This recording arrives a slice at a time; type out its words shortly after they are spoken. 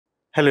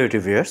Hello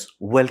YouTube viewers,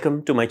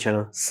 welcome to my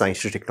channel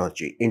Science to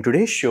Technology. In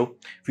today's show,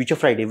 Future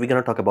Friday, we're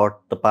going to talk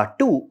about the part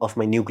 2 of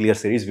my nuclear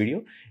series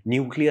video,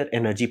 Nuclear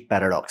Energy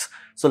Paradox.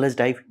 So let's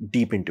dive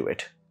deep into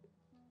it.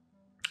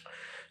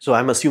 So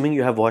I'm assuming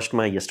you have watched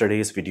my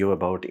yesterday's video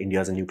about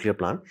India's nuclear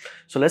plan.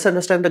 So let's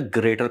understand the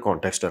greater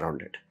context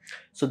around it.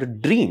 So the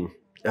dream,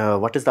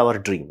 what is our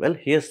dream? Well,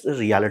 here's the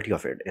reality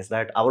of it, is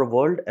that our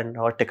world and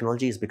our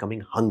technology is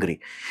becoming hungry.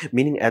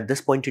 Meaning at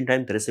this point in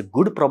time, there is a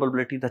good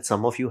probability that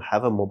some of you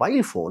have a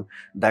mobile phone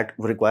that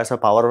requires a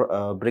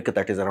power brick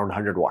that is around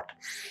 100 watt.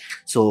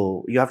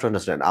 So you have to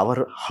understand,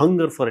 our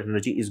hunger for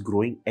energy is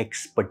growing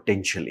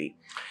exponentially.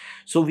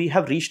 So we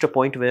have reached a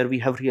point where we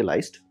have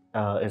realized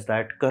is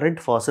that current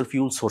fossil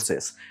fuel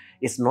sources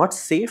is not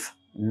safe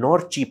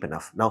nor cheap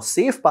enough. Now,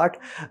 safe part,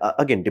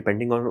 again,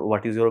 depending on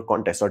what is your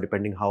context or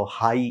depending how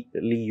highly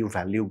you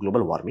value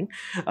global warming,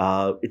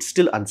 it's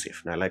still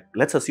unsafe. Now, like,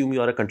 let's assume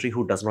you are a country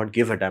who does not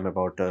give a damn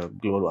about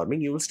global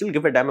warming. You will still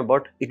give a damn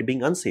about it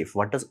being unsafe.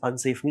 What does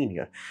unsafe mean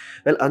here?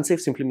 Well,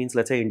 unsafe simply means,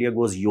 let's say India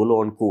goes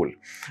YOLO on coal.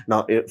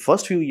 Now,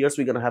 first few years,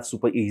 we're going to have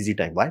super easy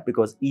time. Why?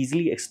 Because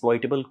easily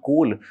exploitable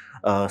coal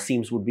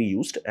seams would be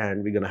used,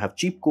 and we're going to have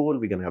cheap coal.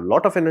 We're going to have a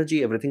lot of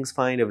energy. Everything's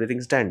fine.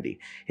 Everything's dandy.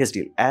 Here's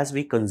the deal. As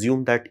we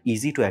consume that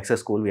easy to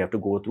access coal, we have to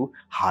go through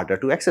harder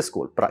to access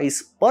coal.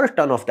 Price per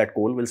ton of that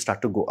coal will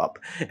start to go up,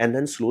 and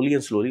then slowly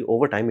and slowly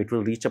over time it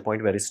will reach a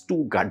point where it's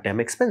too goddamn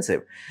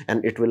expensive.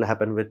 And it will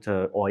happen with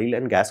oil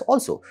and gas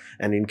also.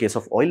 And in case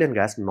of oil and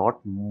gas,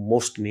 not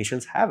most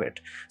nations have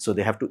it, so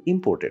they have to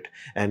import it.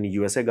 And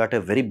USA got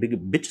a very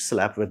big bitch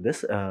slap with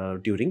this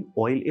during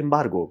oil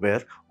embargo,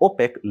 where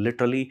OPEC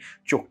literally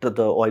choked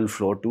the oil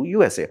flow to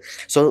USA.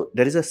 So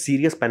there is a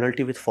serious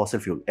penalty with fossil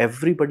fuel.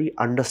 Everybody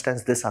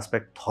understands this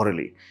aspect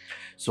thoroughly.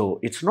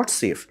 So it's not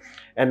safe,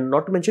 and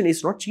not to mention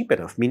it's not cheap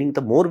enough, meaning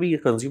the more we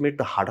consume it,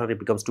 the harder it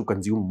becomes to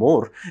consume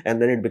more,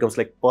 and then it becomes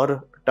like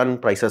per ton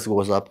prices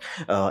goes up,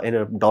 in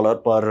a dollar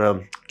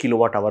per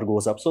kilowatt hour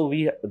goes up. So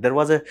there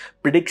was a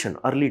prediction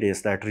early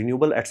days that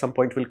renewable at some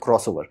point will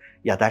cross over.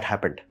 Yeah, that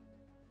happened.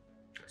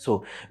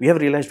 So we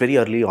have realized very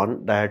early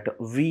on that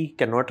we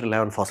cannot rely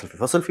on fossil fuel.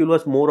 Fossil fuel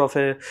was more of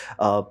a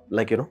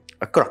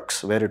a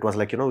crux, where it was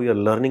like, we are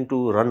learning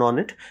to run on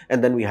it,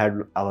 and then we had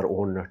our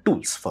own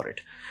tools for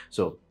it.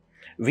 So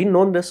we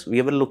known this,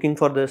 we were looking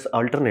for this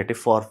alternative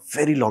for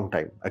very long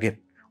time. Again,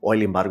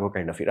 oil embargo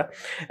kind of era,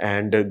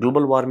 and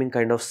global warming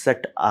kind of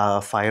set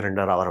fire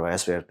under our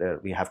ass, where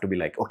we have to be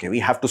like, okay, we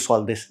have to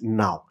solve this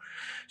now.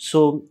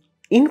 So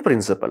in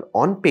principle,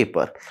 on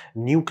paper,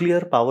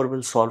 nuclear power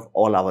will solve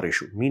all our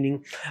issue.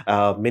 Meaning,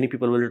 many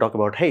people will talk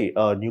about, hey,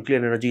 nuclear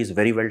energy is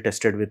very well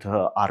tested with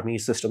army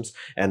systems,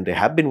 and they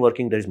have been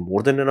working. There is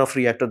more than enough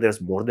reactor.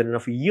 There's more than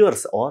enough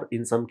years, or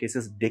in some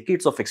cases,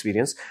 decades of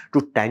experience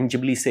to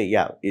tangibly say,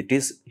 yeah, it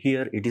is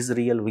here, it is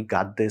real. We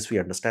got this. We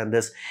understand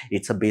this.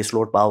 It's a base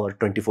load power,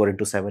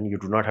 24/7. You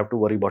do not have to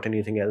worry about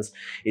anything else.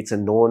 It's a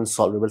known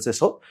solvable system.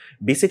 So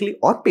basically,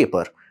 on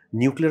paper,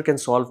 nuclear can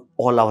solve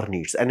all our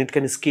needs, and it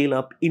can scale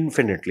up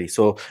infinitely.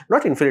 So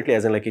not infinitely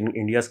as in like in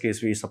India's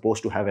case, we're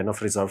supposed to have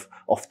enough reserve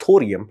of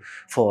thorium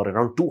for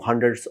around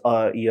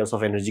 200 years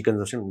of energy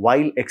consumption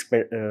while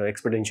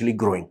exponentially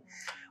growing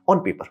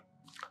on paper.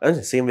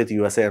 And same with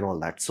USA and all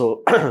that.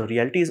 So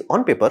reality is,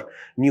 on paper,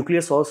 nuclear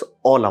solves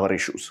all our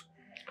issues.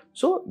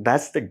 So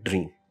that's the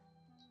dream.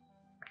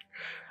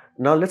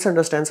 Now let's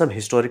understand some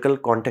historical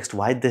context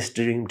why this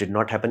dream did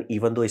not happen,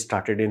 even though it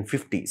started in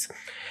 50s.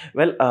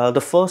 Well,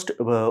 the first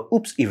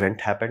oops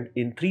event happened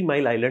in 3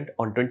 Mile Island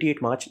on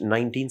 28 March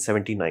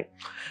 1979.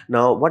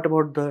 Now, what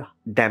about the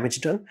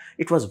damage done?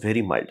 It was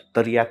very mild.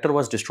 The reactor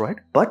was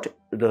destroyed, but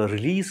the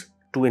release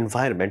to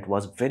environment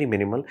was very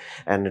minimal,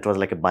 and it was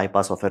like a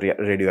bypass of a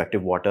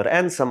radioactive water,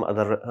 and some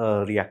other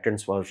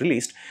reactants was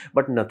released,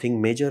 but nothing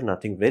major,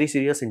 nothing very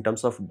serious in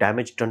terms of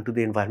damage done to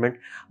the environment.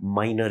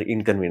 Minor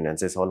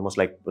inconveniences, almost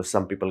like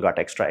some people got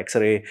extra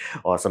X-ray,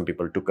 or some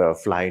people took a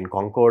flying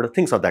Concorde,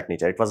 things of that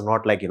nature. It was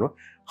not like,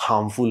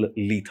 harmful,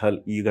 lethal,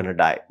 you're gonna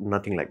die,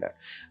 nothing like that.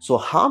 So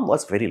harm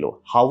was very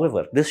low.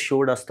 However, this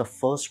showed us the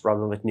first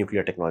problem with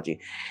nuclear technology.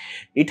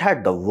 It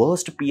had the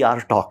worst PR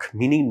talk,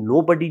 meaning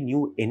nobody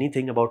knew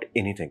anything about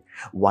anything.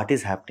 What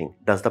is happening?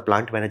 Does the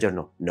plant manager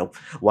know? No.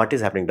 What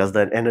is happening? Does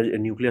the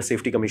Nuclear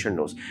Safety Commission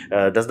knows?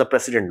 Does the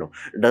president know?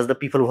 Does the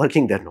people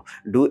working there know?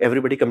 Do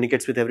everybody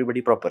communicates with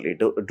everybody properly?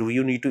 Do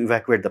you need to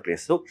evacuate the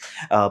place? So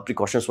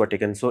precautions were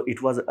taken. So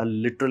it was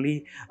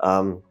literally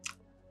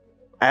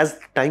as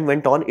time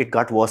went on, it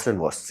got worse and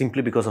worse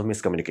simply because of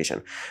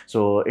miscommunication.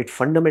 So it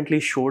fundamentally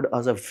showed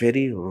us a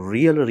very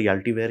real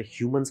reality where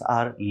humans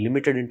are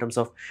limited in terms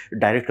of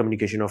direct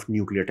communication of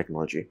nuclear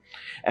technology.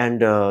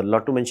 And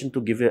not to mention,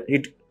 to give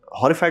it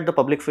horrified the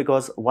public,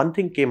 because one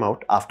thing came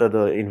out after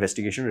the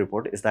investigation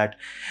report is that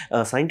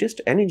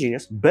scientists and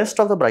engineers, best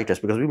of the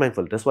brightest, because be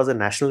mindful, this was a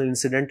national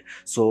incident,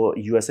 so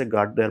USA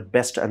got their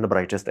best and the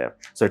brightest there.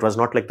 So it was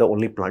not like the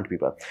only plant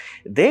people.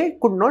 They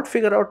could not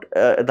figure out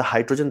the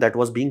hydrogen that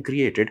was being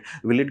created.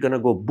 Will it gonna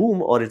go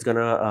boom, or it's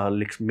gonna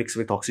mix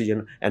with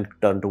oxygen and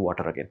turn to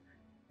water again?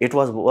 It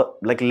was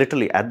like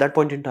literally at that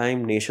point in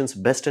time, nation's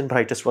best and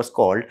brightest was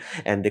called,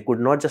 and they could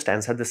not just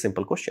answer this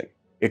simple question.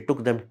 It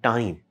took them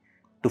time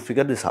to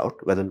figure this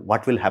out, whether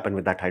what will happen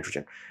with that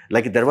hydrogen.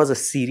 Like there was a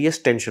serious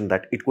tension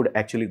that it could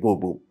actually go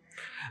boom.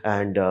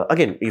 And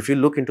again, if you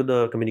look into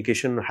the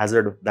communication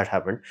hazard that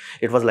happened,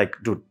 it was like,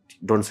 dude,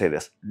 don't say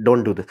this,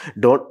 don't do this,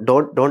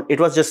 don't. It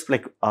was just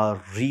like a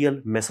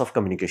real mess of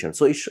communication.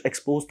 So it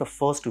exposed the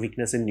first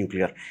weakness in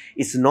nuclear.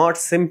 It's not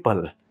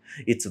simple.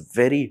 It's a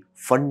very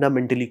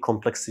fundamentally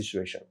complex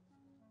situation.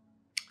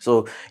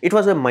 So it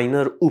was a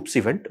minor oops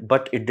event,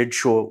 but it did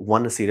show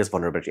one serious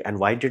vulnerability. And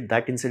why did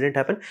that incident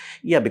happen?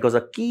 Yeah, because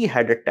a key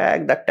had a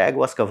tag. That tag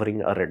was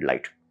covering a red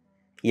light.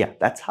 Yeah,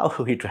 that's how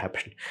it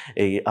happened.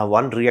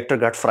 One reactor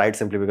got fried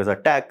simply because a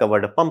tag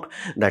covered a pump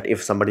that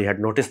if somebody had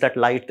noticed that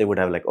light, they would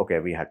have like, okay,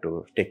 we had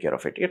to take care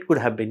of it. It could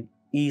have been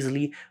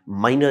easily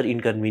minor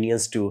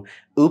inconvenience to,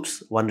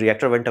 oops, one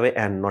reactor went away,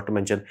 and not to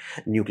mention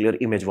nuclear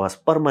image was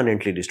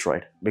permanently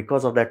destroyed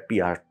because of that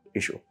PR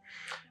issue.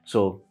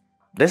 So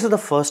this is the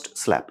first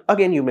slap.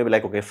 Again, you may be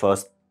like, okay,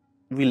 first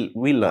we'll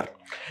learn.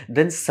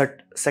 Then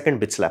second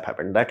big slap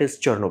happened. That is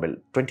Chernobyl,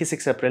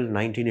 26 April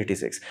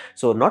 1986.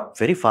 So not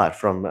very far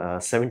from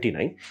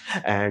 79.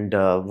 And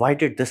why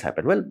did this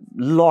happen? Well,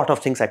 lot of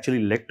things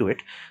actually led to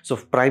it. So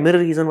primary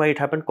reason why it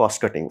happened,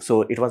 cost cutting.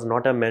 So it was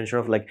not a mention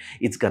of like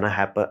it's gonna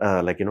happen,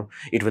 like, you know,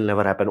 it will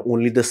never happen,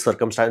 only this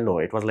circumstance. No,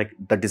 it was like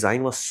the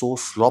design was so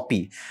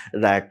sloppy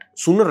that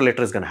sooner or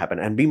later it's gonna happen.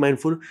 And be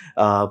mindful,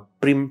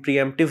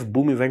 preemptive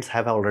boom events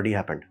have already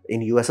happened.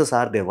 In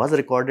USSR, there was a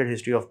recorded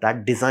history of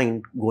that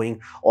design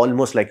going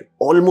almost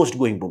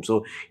going boom.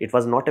 So it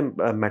was not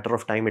a matter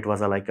of time. It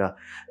was like a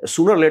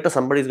sooner or later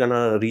somebody is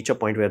gonna reach a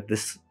point where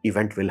this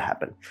event will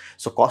happen.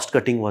 So cost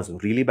cutting was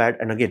really bad.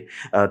 And again,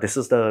 this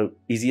is the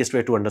easiest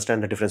way to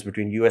understand the difference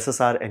between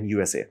USSR and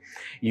USA.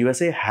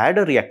 USA had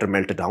a reactor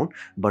meltdown,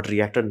 but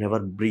reactor never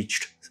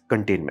breached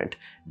containment.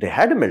 They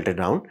had a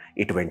meltdown,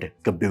 it went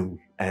kaboom,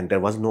 and there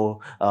was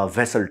no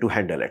vessel to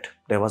handle it.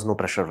 There was no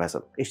pressure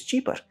vessel. It's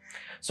cheaper.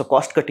 So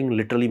cost cutting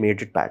literally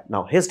made it bad.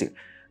 Now here's the deal.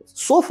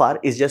 So far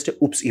is just a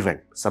oops event.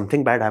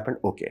 Something bad happened,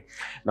 okay.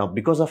 Now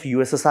because of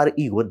USSR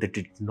ego, they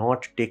did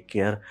not take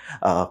care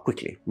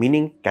quickly.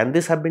 Meaning, can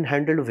this have been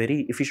handled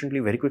very efficiently,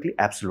 very quickly?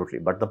 Absolutely.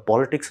 But the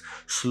politics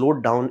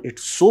slowed down it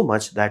so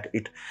much that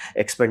it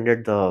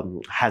expanded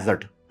the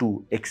hazard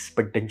to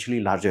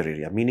exponentially larger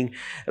area. Meaning,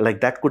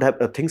 like that could have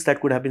things that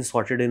could have been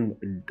sorted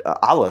in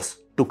hours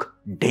took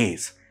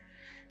days.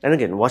 And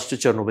again, watch the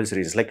Chernobyl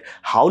series, like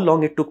how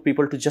long it took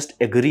people to just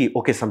agree,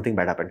 okay, something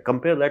bad happened.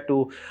 Compare that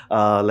to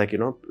like, you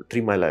know,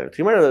 3 Mile Island.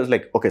 3 Mile Island is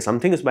like, okay,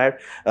 something is bad,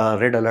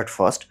 red alert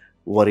first,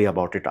 worry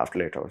about it after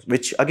later.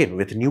 Which again,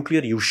 with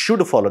nuclear, you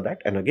should follow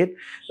that. And again,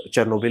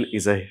 Chernobyl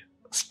is a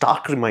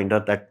stark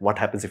reminder that what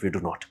happens if you do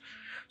not.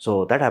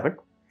 So that happened.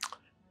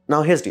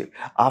 Now here's the deal.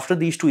 After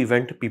these two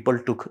events, people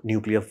took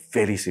nuclear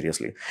very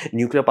seriously.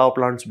 Nuclear power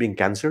plants being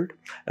cancelled.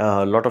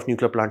 A lot of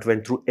nuclear plants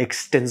went through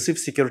extensive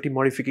security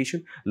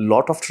modification,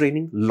 lot of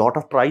training, lot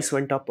of price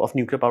went up of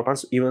nuclear power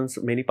plants. Even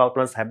many power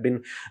plants have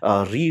been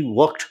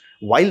reworked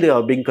while they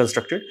are being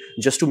constructed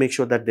just to make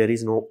sure that there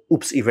is no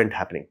oops event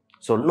happening.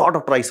 So a lot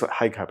of price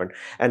hike happened.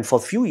 And for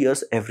a few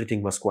years,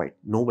 everything was quiet.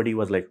 Nobody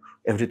was like,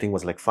 everything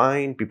was like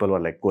fine. People were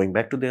like going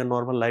back to their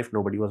normal life.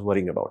 Nobody was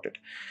worrying about it.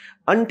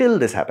 Until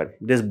this happened,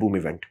 this boom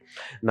event.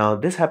 Now,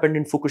 this happened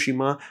in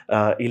Fukushima,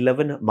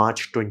 11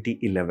 March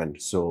 2011.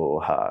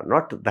 So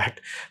not that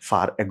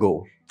far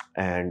ago.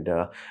 And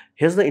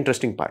here's the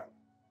interesting part.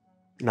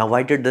 Now,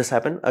 why did this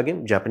happen?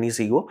 Again, Japanese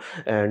ego,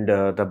 and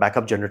the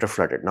backup generator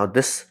flooded. Now,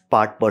 this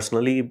part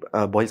personally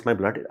boils my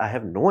blood. I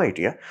have no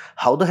idea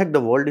how the heck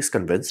the world is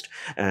convinced,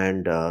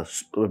 and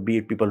be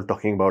it people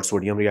talking about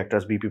sodium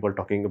reactors, be people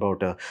talking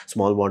about a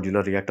small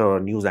modular reactor, or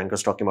news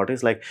anchors talking about it.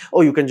 It's like,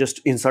 oh, you can just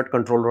insert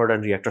control rod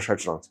and reactor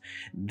shuts down.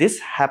 This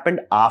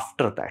happened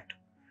after that.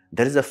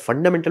 There is a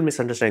fundamental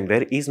misunderstanding.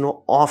 There is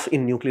no off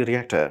in nuclear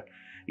reactor.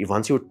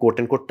 Once you quote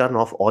unquote turn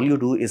off, all you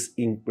do is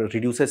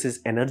reduces its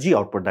energy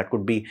output. That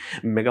could be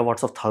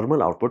megawatts of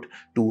thermal output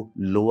to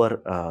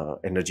lower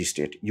energy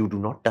state. You do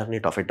not turn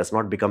it off. It does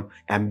not become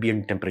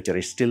ambient temperature.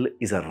 It still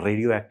is a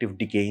radioactive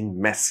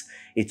decaying mess.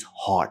 It's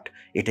hot.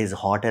 It is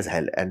hot as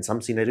hell. And some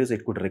scenarios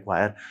it could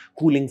require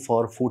cooling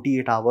for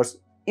 48 hours.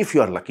 If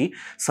you are lucky,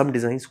 some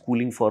designs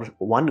cooling for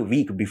 1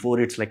 week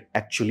before it's like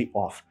actually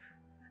off.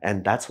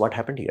 And that's what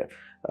happened here.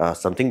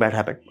 Something bad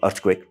happened,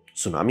 earthquake,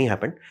 tsunami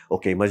happened.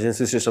 Okay,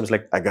 emergency systems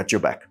like, I got you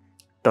back.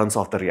 Turns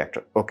off the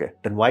reactor. Okay,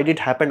 then why did it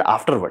happen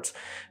afterwards?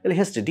 Well,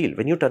 here's the deal.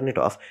 When you turn it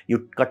off,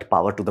 you cut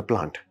power to the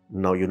plant.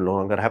 Now you no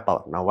longer have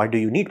power. Now, why do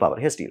you need power?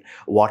 Here's the deal.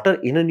 Water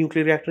in a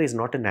nuclear reactor is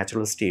not a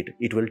natural state.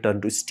 It will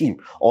turn to steam,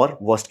 or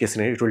worst case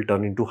scenario, it will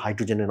turn into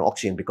hydrogen and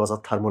oxygen because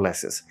of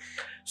thermolysis.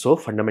 So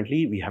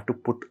fundamentally, we have to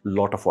put a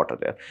lot of water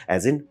there,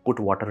 as in put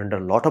water under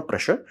a lot of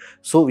pressure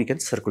so we can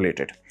circulate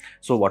it.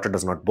 So water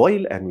does not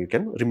boil and we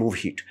can remove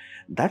heat.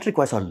 That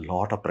requires a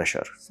lot of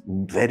pressure.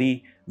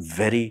 Very,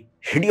 very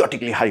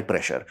idiotically high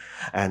pressure,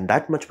 and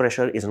that much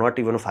pressure is not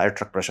even a fire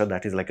truck pressure.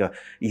 That is like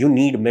you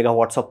need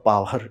megawatts of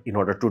power in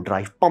order to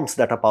drive pumps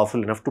that are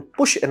powerful enough to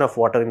push enough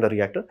water in the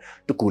reactor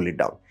to cool it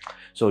down.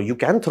 So you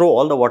can throw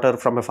all the water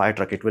from a fire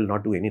truck, it will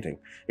not do anything,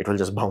 it will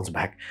just bounce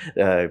back,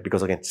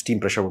 because again steam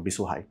pressure would be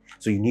so high.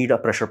 So you need a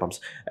pressure pumps.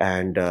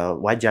 And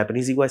why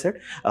Japanese ego? I said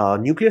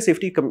nuclear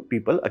safety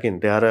people, again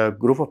they are a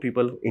group of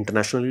people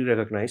internationally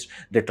recognized.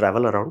 They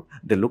travel around,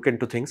 they look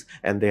into things,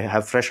 and they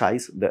have fresh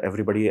eyes.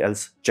 Everybody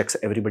else checks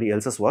everybody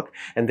else's work,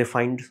 and they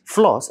find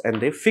flaws and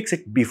they fix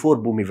it before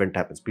boom event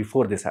happens,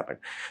 before this happened.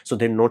 So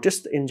they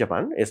noticed in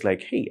Japan, it's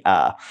like, hey,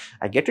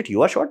 I get it,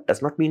 you are short,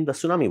 does not mean the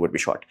tsunami would be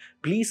short.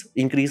 Please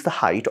increase the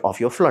height of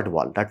your flood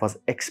wall. That was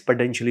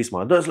exponentially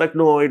small. There's like,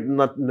 no,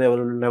 there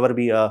will never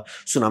be a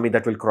tsunami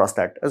that will cross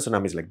that. A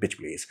tsunami is like, bitch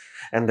please.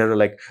 And they were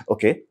like,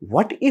 okay,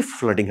 what if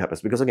flooding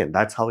happens? Because again,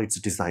 that's how it's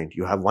designed.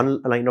 You have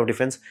one line of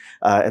defense,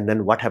 and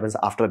then what happens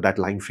after that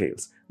line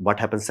fails? What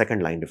happens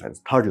second line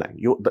defense, third line?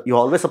 You're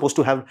always supposed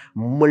to have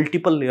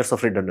multiple layers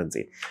of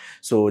redundancy.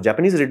 So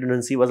Japanese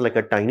redundancy was like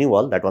a tiny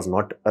wall that was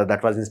not,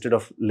 that was instead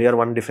of layer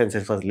 1 defense,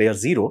 it was layer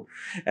 0.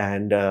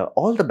 And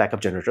all the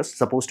backup generators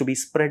supposed to be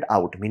spread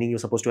out, meaning you're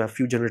supposed to have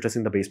few generators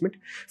in the basement,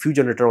 few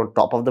generators on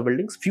top of the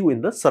buildings, few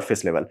in the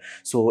surface level.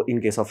 So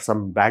in case of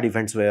some bad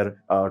events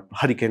where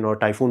hurricane or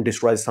typhoon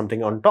destroys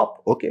something on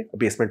top, okay,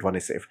 basement 1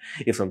 is safe.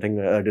 If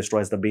something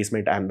destroys the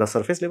basement and the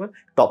surface level,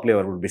 top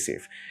layer would be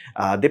safe.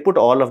 They put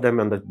all of them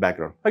on the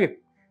background. Okay,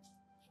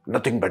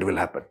 nothing bad will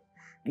happen.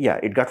 Yeah,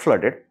 it got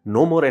flooded,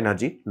 no more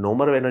energy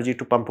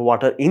to pump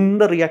water in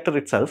the reactor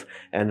itself,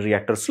 and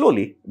reactor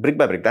slowly, brick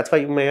by brick. That's why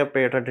you may have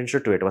paid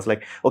attention to it. It was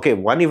like, okay,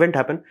 one event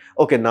happened,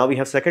 okay, now we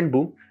have second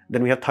boom,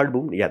 then we have third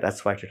boom. Yeah,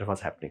 that's why it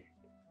was happening.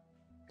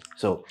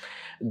 So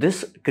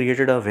this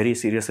created a very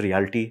serious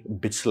reality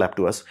bitch slap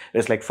to us.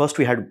 It's like, first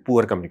we had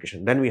poor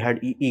communication, then we had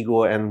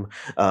ego and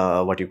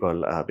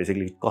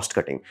basically cost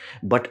cutting.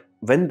 But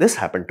when this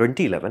happened,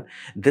 2011,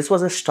 this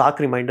was a stark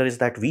reminder is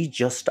that we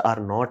just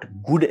are not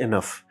good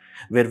enough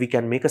where we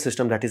can make a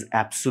system that is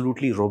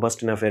absolutely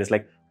robust enough where it's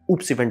like,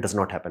 oops, event does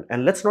not happen.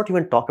 And let's not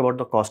even talk about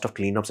the cost of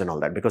cleanups and all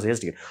that, because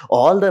here's the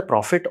all the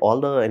profit, all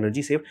the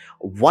energy saved,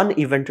 one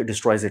event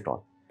destroys it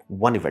all.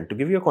 One event. To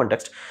give you a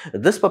context,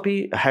 this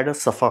puppy had a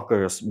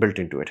suffocus built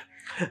into it,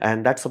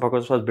 and that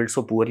suffocus was built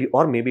so poorly,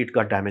 or maybe it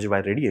got damaged by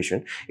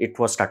radiation, it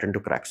was starting to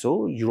crack.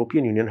 So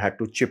European Union had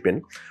to chip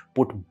in,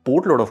 put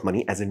boatload of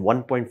money, as in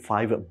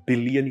 1.5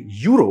 billion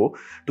euro,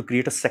 to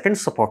create a second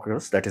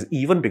suffocus that is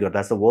even bigger.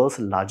 That's the world's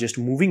largest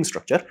moving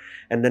structure,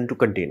 and then to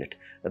contain it.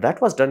 That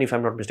was done, if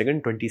I'm not mistaken,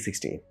 in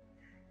 2016.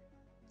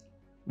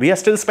 We are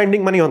still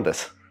spending money on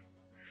this.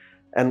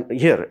 And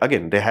here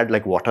again they had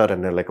like water,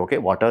 and they're like, okay,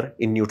 water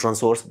in neutron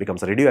source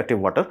becomes radioactive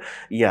water.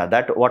 Yeah,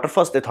 that water,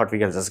 first they thought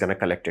we are just gonna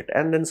collect it,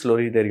 and then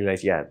slowly they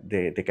realized, yeah,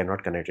 they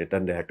cannot connect it,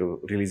 then they had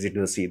to release it to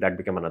the sea. That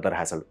became another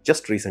hassle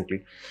just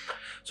recently.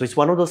 So it's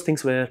one of those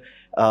things where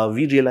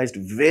we realized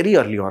very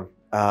early on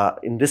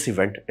in this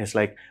event, it's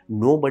like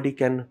nobody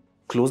can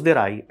close their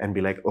eye and be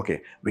like,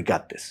 okay, we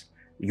got this.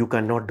 You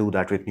cannot do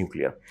that with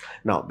nuclear.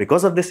 Now,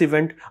 because of this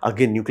event,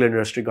 again, nuclear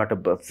industry got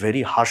a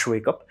very harsh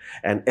wake up,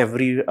 and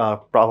every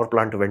power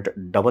plant went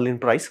double in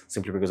price,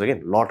 simply because,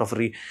 again, lot of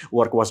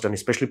work was done,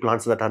 especially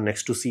plants that are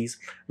next to seas,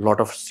 lot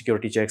of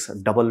security checks,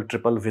 double,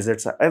 triple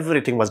visits,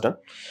 everything was done.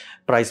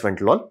 Price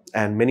went low,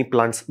 and many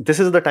plants, this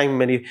is the time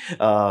many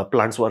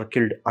plants were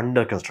killed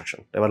under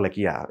construction. They were like,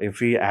 yeah,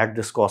 if we add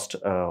this cost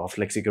of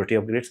like security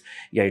upgrades,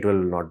 yeah, it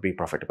will not be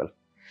profitable.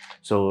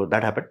 So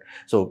that happened.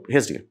 So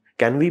here's the deal.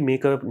 Can we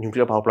make a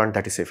nuclear power plant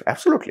that is safe?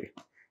 Absolutely.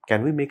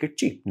 Can we make it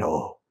cheap?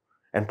 No.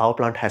 And power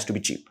plant has to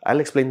be cheap. I'll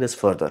explain this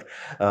further,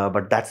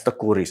 but that's the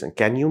core reason.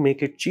 Can you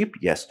make it cheap?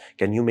 Yes.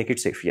 Can you make it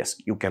safe? Yes.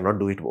 You cannot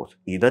do it both.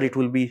 Either it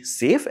will be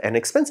safe and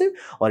expensive,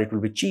 or it will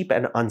be cheap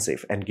and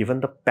unsafe. And given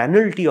the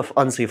penalty of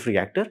unsafe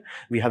reactor,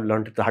 we have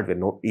learned it the hard way.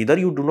 No, either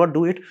you do not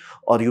do it,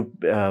 or you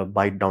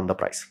bite down the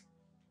price.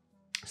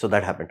 So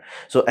that happened.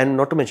 So, and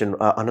not to mention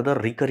another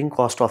recurring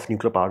cost of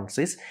nuclear power plants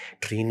is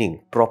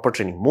training, proper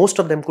training. Most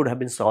of them could have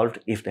been solved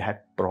if they had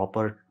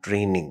proper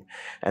training,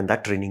 and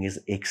that training is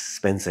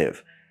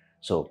expensive.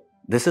 So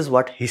this is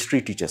what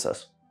history teaches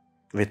us,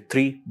 with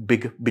 3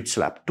 big bitch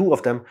slap, 2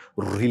 of them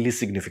really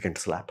significant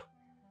slap.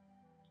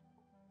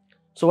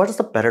 So what is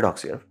the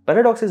paradox here?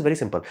 Paradox is very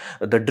simple.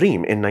 The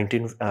dream in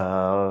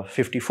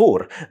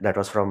 1954, that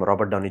was from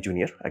Robert Downey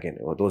Jr. Again,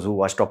 those who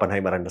watched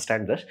Oppenheimer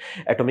understand this.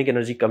 Atomic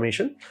Energy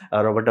Commission,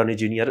 Robert Downey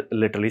Jr.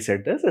 literally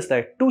said this, is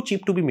that too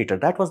cheap to be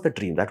metered. That was the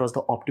dream. That was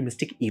the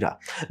optimistic era,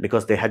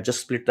 because they had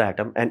just split the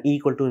atom, and E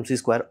equal to mc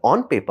square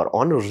on paper,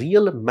 on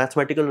real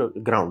mathematical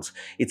grounds,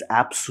 it's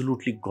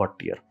absolutely god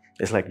tier.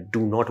 It's like,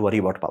 do not worry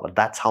about power.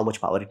 That's how much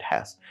power it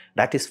has.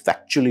 That is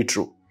factually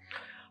true.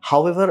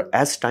 However,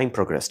 as time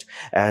progressed,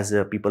 as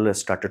people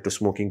started to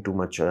smoking too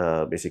much,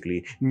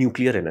 basically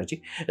nuclear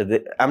energy,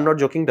 I'm not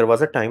joking, there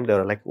was a time they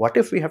were like, what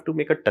if we have to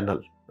make a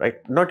tunnel, right?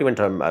 Not even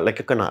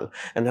like a canal.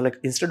 And they're like,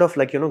 instead of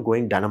like,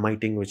 going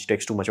dynamiting, which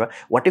takes too much,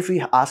 what if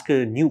we ask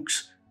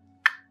nukes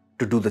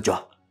to do the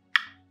job?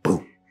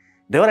 Boom.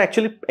 They were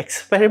actually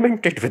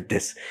experimented with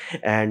this,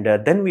 and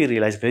then we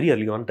realized very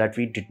early on that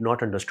we did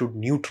not understood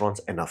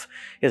neutrons enough.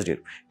 Yes, dear.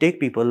 Take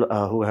people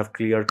who have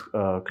cleared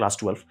class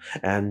 12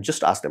 and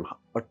just ask them,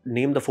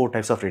 name the 4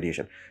 types of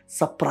radiation.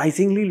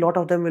 Surprisingly, a lot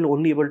of them will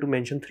only able to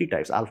mention 3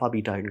 types, alpha,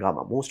 beta, and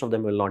gamma. Most of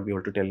them will not be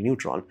able to tell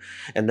neutron.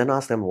 And then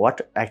ask them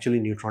what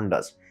actually neutron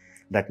does.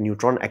 That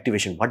neutron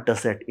activation, what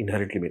does that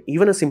inherently mean?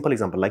 Even a simple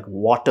example like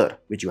water,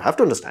 which you have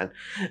to understand,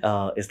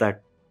 is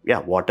that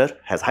water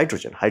has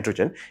hydrogen.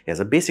 Hydrogen has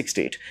a basic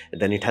state.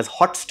 Then it has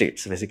hot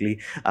states. Basically,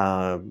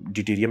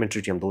 deuterium and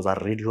tritium, those are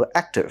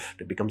radioactive.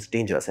 It becomes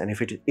dangerous. And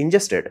if it is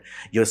ingested,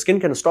 your skin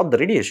can stop the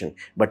radiation.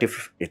 But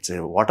if it's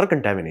a water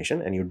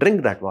contamination and you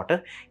drink that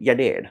water, you're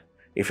dead.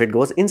 If it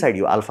goes inside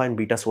you, alpha and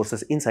beta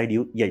sources inside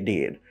you, you're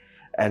dead.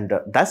 And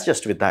that's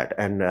just with that.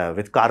 And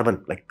with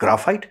carbon, like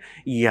graphite,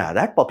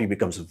 that puppy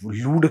becomes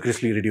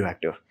ludicrously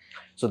radioactive.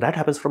 So that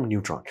happens from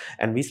neutron.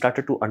 And we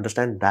started to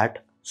understand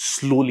that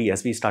slowly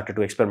as we started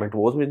to experiment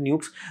more with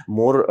nukes,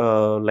 more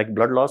like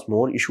blood loss,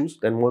 more issues,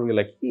 then more we're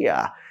like,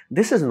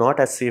 this is not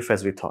as safe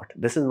as we thought.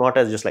 This is not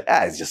as just like,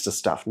 it's just a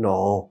stuff.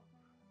 No.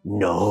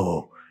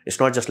 It's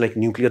not just like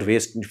nuclear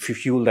waste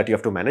fuel that you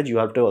have to manage. You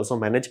have to also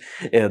manage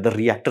the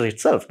reactor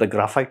itself, the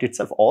graphite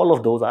itself. All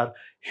of those are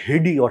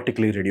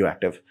idiotically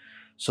radioactive.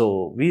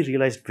 So we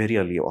realized very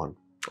early on,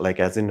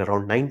 like as in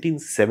around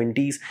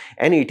 1970s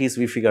and 80s,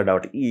 we figured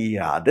out,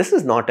 this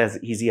is not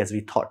as easy as we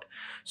thought.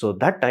 So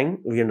that time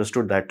we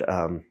understood that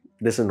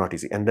this is not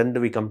easy. And then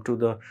we come to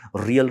the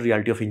real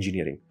reality of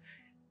engineering.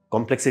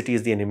 Complexity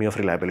is the enemy of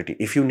reliability.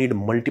 If you need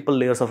multiple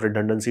layers of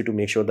redundancy to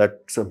make sure that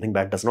something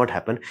bad does not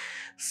happen,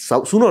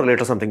 sooner or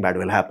later something bad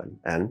will happen.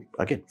 And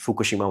again,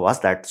 Fukushima was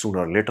that sooner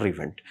or later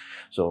event.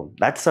 So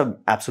that's an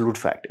absolute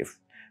fact. If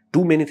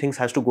too many things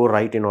has to go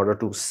right in order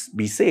to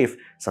be safe,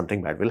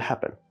 something bad will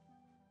happen.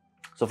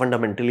 So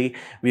fundamentally,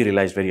 we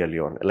realized very early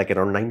on, like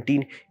around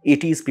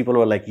 1980s, people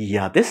were like,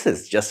 this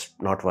is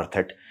just not worth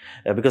it.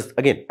 Because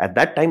again, at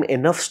that time,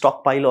 enough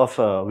stockpile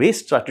of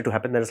waste started to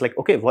happen that it's like,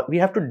 okay, we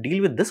have to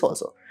deal with this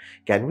also.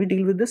 Can we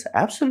deal with this?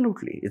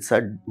 Absolutely. It's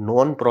a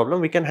known problem.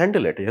 We can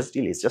handle it.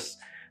 It's just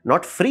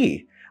not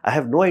free. I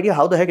have no idea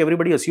how the heck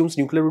everybody assumes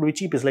nuclear would be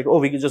cheap. It's like, oh,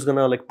 we're just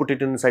gonna like put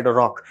it inside a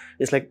rock.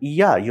 It's like,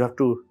 you have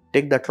to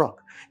take that rock.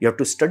 You have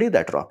to study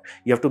that rock.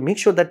 You have to make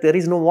sure that there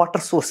is no water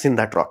source in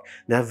that rock.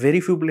 There are very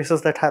few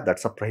places that have that,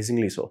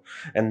 surprisingly so.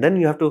 And then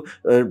you have to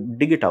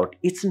dig it out.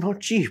 It's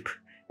not cheap.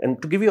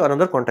 And to give you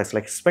another context,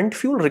 like spent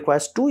fuel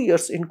requires 2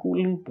 years in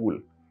cooling pool.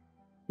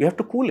 You have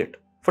to cool it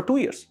for 2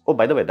 years. Oh,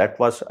 by the way, that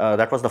was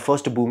the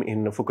first boom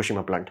in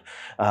Fukushima plant.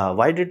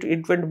 Why did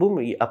it went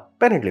boom?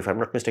 Apparently, if I'm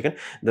not mistaken,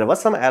 there was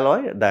some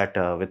alloy that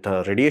with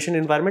the radiation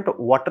environment,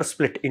 water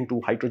split into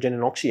hydrogen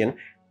and oxygen.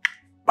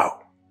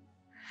 Wow.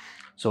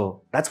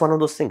 So that's one of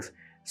those things.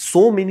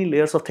 So many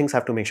layers of things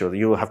have to make sure.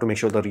 You have to make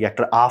sure the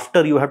reactor,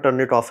 after you have turned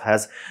it off,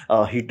 has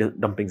a heat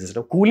dumping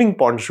system. Cooling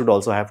pond should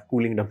also have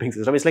cooling dumping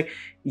system. It's like,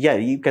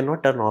 you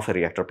cannot turn off a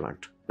reactor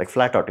plant. Like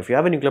flat out, if you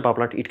have a nuclear power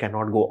plant, it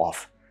cannot go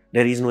off.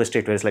 There is no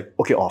state where it's like,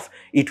 okay, off.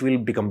 It will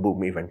become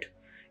boom event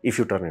if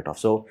you turn it off.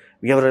 So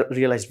we have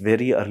realized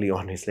very early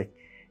on, it's like,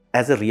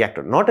 as a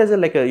reactor, not as a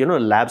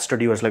lab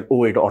study where it's like,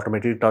 oh, it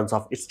automatically turns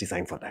off. It's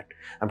designed for that.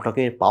 I'm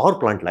talking a power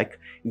plant like,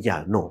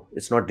 no,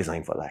 it's not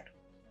designed for that.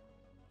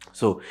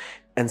 So,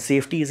 and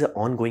safety is an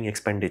ongoing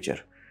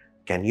expenditure.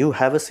 Can you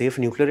have a safe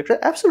nuclear reactor?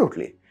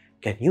 Absolutely.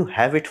 Can you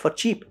have it for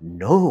cheap?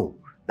 No.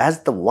 That's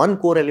the one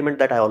core element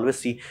that I always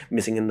see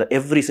missing in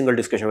every single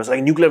discussion. It's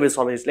like nuclear will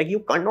solve it. It's like,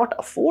 you cannot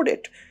afford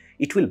it.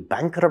 It will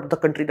bankrupt the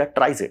country that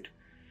tries it.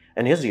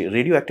 And here's the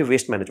radioactive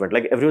waste management.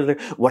 Like everyone's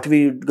like, what are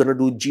we gonna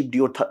do? Cheap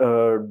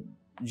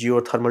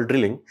geothermal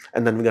drilling,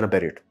 and then we're gonna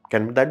bury it.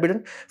 Can that be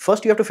done?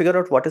 First, you have to figure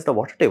out what is the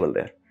water table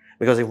there.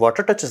 Because if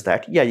water touches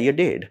that, you're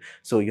dead.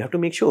 So you have to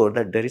make sure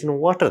that there is no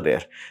water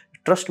there.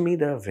 Trust me,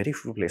 there are very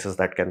few places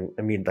that can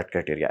meet that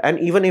criteria. And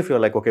even if you're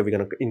like, okay, we're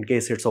going to, in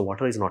case it's so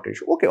water is not an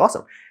issue. Okay,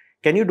 awesome.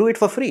 Can you do it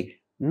for free?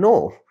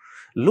 No.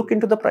 Look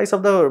into the price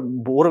of the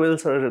bore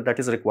wells that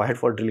is required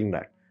for drilling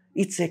that.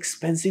 It's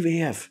expensive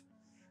AF.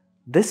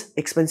 This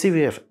expensive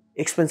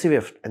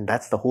AF. And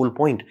that's the whole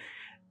point.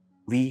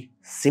 We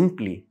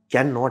simply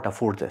cannot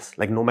afford this.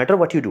 Like no matter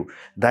what you do,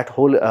 that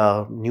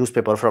whole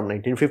newspaper from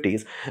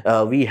 1950s,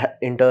 we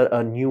enter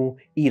a new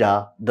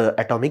era, the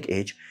atomic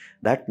age,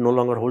 that no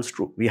longer holds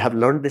true. We have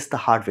learned this the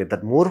hard way,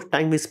 that more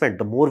time we spend,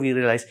 the more we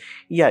realize,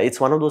 it's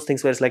one of those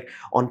things where it's like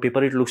on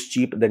paper it looks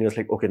cheap, then you're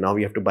like, okay, now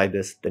we have to buy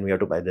this, then we have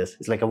to buy this.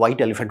 It's like a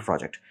white elephant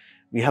project.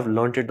 We have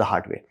learned it the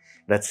hard way,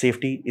 that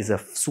safety is a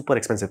super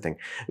expensive thing.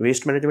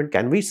 Waste management,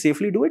 can we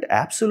safely do it?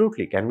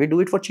 Absolutely. Can we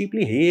do it for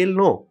cheaply? Hell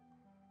no.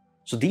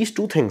 So these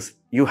two things,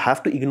 you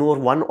have to ignore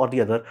one or the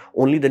other,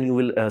 only then you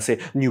will say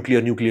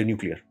nuclear.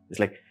 It's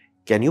like,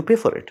 can you pay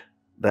for it?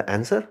 The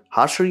answer,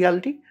 harsh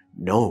reality,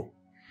 no.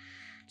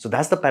 So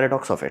that's the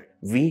paradox of it.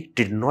 We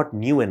did not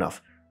knew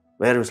enough.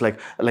 Where it was like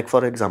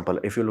for example,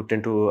 if you looked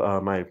into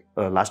my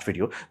last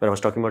video where I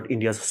was talking about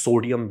India's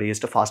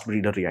sodium-based fast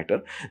breeder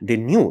reactor, they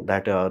knew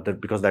that,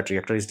 because that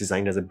reactor is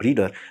designed as a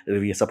breeder,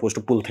 we are supposed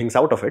to pull things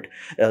out of it.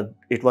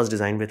 It was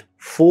designed with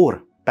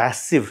 4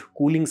 passive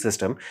cooling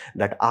system,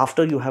 that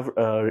after you have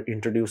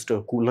introduced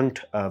a coolant,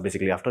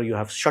 basically after you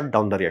have shut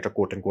down the reactor,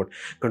 quote unquote,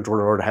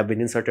 controller rod have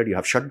been inserted, you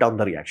have shut down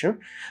the reaction,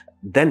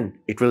 then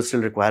it will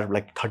still require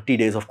like 30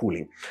 days of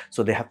cooling.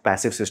 So they have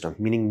passive system,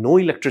 meaning no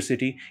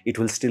electricity, it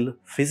will still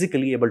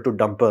physically able to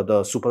dump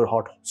the super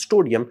hot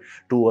sodium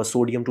to a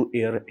sodium to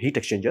air heat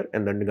exchanger,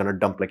 and then you're gonna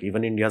dump, like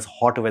even India's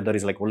hot weather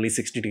is like only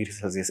 60 degrees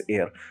Celsius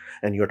air,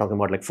 and you're talking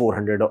about like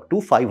 400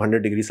 to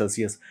 500 degrees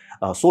Celsius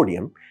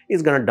sodium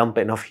is gonna dump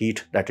enough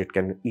heat that it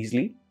can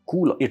easily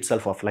cool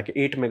itself off. Like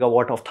 8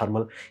 megawatt of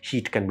thermal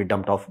heat can be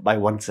dumped off by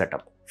one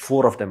setup.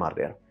 4 of them are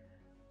there.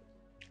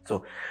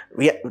 So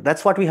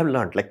that's what we have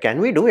learned. Like, can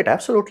we do it?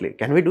 Absolutely.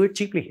 Can we do it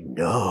cheaply?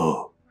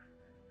 No.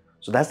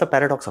 So that's the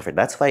paradox of it.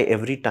 That's why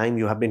every time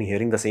you have been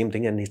hearing the same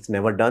thing and it's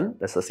never done,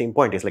 that's the same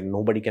point. It's like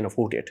nobody can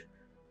afford it.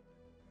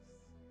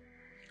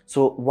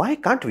 So why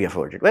can't we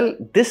afford it? Well,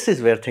 this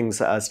is where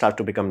things start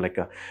to become like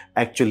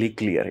actually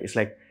clear. It's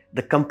like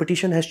the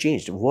competition has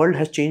changed. The world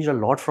has changed a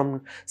lot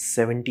from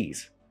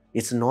 70s.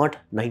 It's not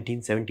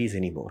 1970s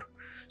anymore.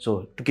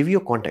 So to give you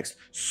a context,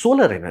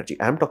 solar energy,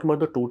 I'm talking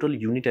about the total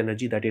unit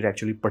energy that it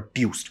actually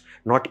produced,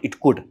 not it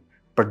could,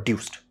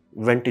 produced,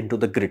 went into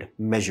the grid,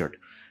 measured.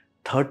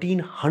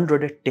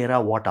 1300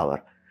 terawatt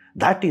hour.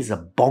 That is a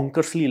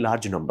bonkersly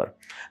large number.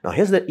 Now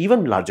here's the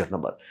even larger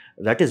number.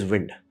 That is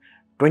wind.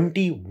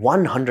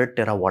 2100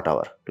 terawatt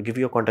hour. To give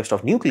you a context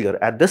of nuclear,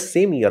 at this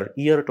same year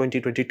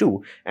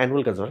 2022,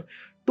 annual consumption,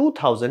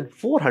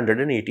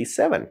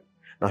 2487.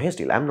 Now here's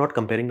the deal, I'm not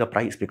comparing the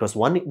price because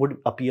one would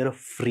appear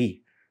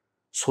free.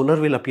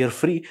 Solar will appear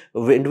free,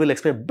 wind will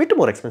appear a bit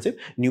more expensive,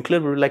 nuclear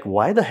will be like,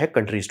 why the heck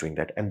country is doing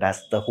that? And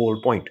that's the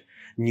whole point.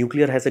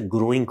 Nuclear has a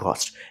growing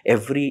cost.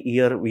 Every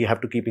year we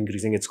have to keep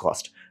increasing its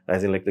cost.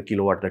 As in like the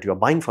kilowatt that you are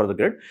buying for the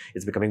grid,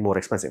 it's becoming more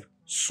expensive.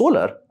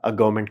 Solar, a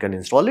government can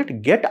install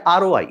it, get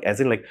ROI, as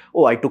in like,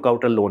 oh, I took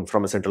out a loan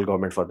from a central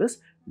government for this.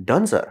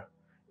 Done, sir.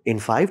 In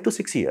 5 to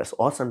 6 years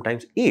or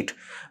sometimes 8.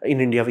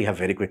 In India, we have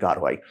very quick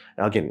ROI.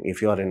 Again,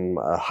 if you are in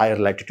higher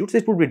latitudes,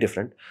 it would be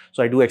different.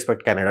 So I do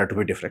expect Canada to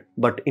be different.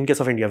 But in case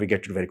of India, we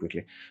get it very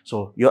quickly.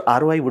 So your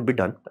ROI would be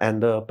done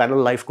and the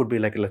panel life could be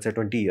like, let's say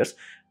 20 years.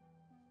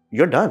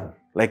 You're done.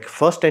 Like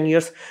first 10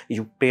 years,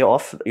 you pay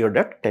off your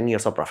debt, 10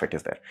 years of profit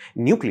is there.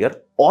 Nuclear,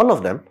 all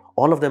of them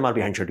are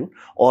behind schedule.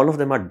 All of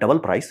them are double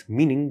price,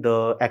 meaning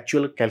the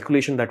actual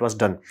calculation that was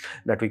done,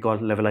 that we call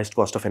levelized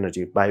cost of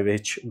energy, by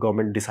which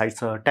government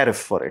decides a tariff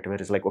for it, where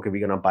it's like, okay,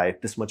 we're gonna buy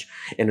this much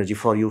energy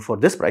for you for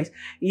this price.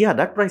 Yeah,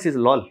 that price is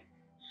lol,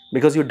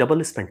 because you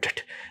double spent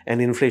it.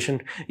 And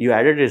inflation, you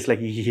added it, it's like,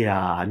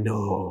 yeah,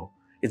 no.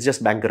 It's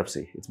just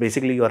bankruptcy. It's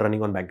basically you are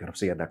running on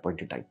bankruptcy at that point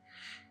in time.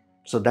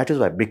 So that is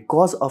why,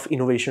 because of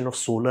innovation of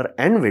solar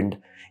and wind,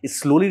 it's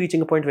slowly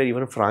reaching a point where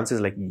even France is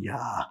like,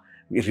 yeah,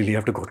 we really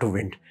have to go to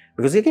wind.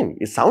 Because again,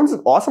 it sounds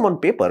awesome on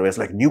paper, where it's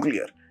like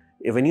nuclear.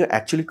 When you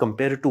actually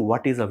compare it to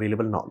what is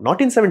available now, not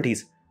in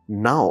 70s,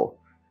 now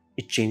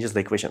it changes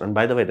the equation. And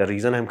by the way, the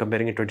reason I'm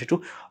comparing it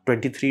 22,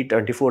 23,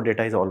 24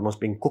 data is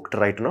almost being cooked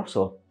right now.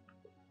 So,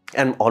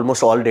 and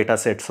almost all data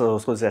sets, so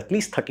it's at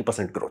least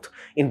 30% growth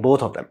in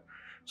both of them.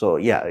 So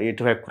yeah, it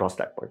have crossed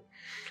that point.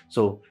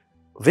 So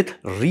with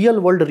real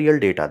world real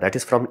data, that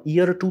is from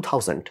year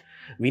 2000,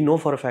 we know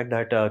for a fact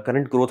that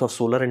current growth of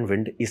solar and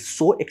wind is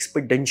so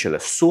exponential,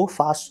 so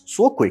fast,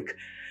 so quick,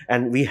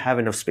 and we have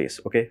enough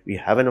space. Okay, we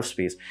have enough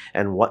space,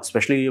 and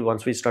especially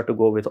once we start to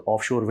go with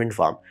offshore wind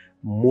farm,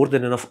 more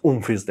than enough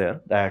oomph is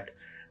there that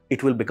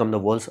it will become the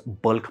world's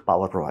bulk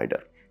power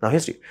provider. Now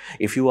history,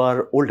 if you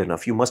are old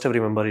enough, you must have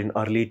remembered in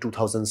early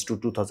 2000s to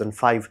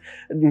 2005,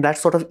 in that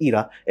sort of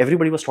era,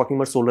 everybody was talking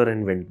about solar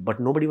and wind, but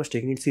nobody was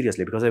taking it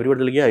seriously because everybody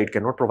was like, yeah, it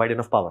cannot provide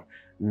enough power.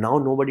 Now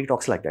nobody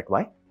talks like that.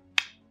 Why?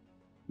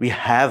 We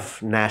have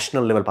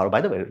national level power.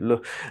 By the way,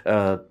 look,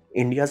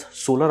 India's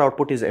solar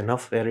output is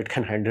enough where it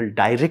can handle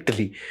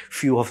directly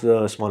few of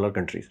the smaller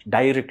countries,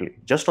 directly,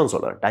 just on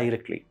solar,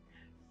 directly.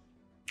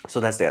 So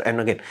that's there.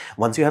 And again,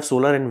 once you have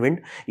solar and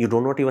wind, you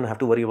do not even have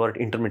to worry about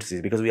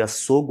intermittencies, because we are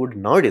so good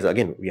nowadays.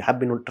 Again, we have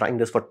been trying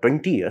this for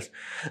 20 years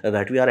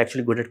that we are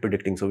actually good at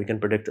predicting. So we can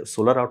predict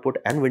solar output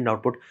and wind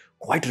output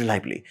quite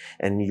reliably.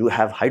 And you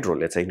have hydro.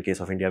 Let's say in case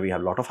of India, we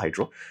have a lot of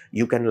hydro.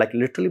 You can like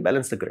literally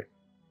balance the grid.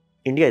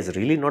 India is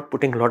really not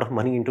putting a lot of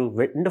money into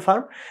wind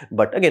farm.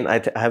 But again,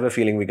 I have a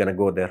feeling we're going to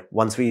go there.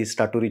 Once we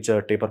start to reach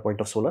a taper point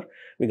of solar,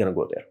 we're going to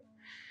go there.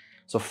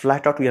 So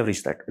flat out, we have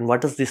reached that. And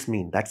what does this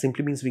mean? That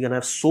simply means we're going to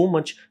have so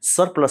much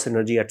surplus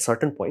energy at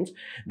certain points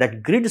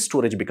that grid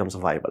storage becomes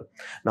viable.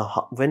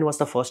 Now, when was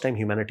the first time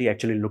humanity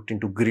actually looked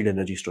into grid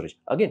energy storage?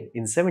 Again,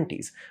 in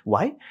 70s.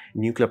 Why?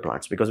 Nuclear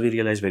plants. Because we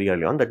realized very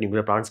early on that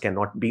nuclear plants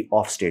cannot be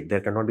off state.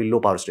 There cannot be low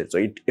power state. So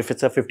if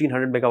it's a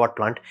 1500 megawatt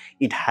plant,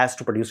 it has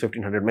to produce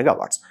 1500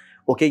 megawatts.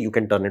 Okay, you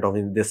can turn it off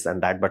in this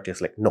and that, but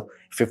it's like, no,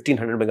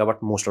 1500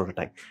 megawatt most of the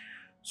time.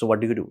 So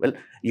what do? Well,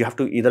 you have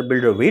to either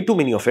build way too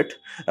many of it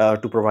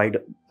to provide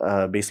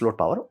baseload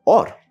power,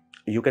 or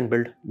you can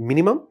build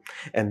minimum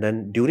and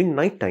then during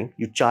night time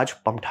you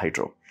charge pumped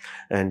hydro.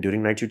 And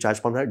during night you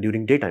charge from that.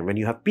 During daytime, when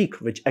you have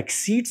peak which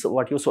exceeds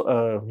what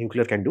your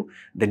nuclear can do,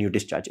 then you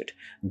discharge it.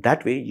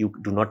 That way you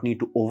do not need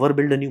to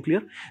overbuild a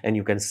nuclear, and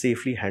you can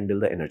safely handle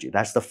the energy.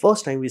 That's the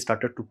first time we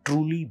started to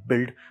truly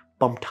build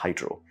pumped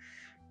hydro.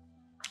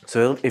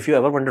 So if you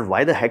ever wondered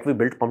why the heck we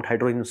built pumped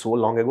hydro in so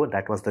long ago,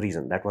 that was the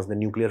reason. That was the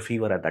nuclear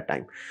fever at that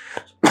time.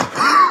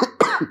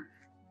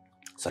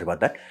 Sorry about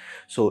that.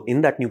 So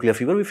in that nuclear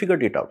fever, we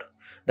figured it out,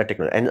 that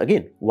technology. And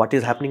again, what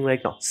is happening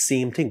right now?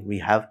 Same thing. We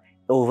have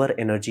over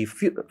energy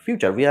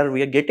future. We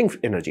are getting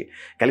energy.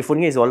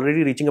 California is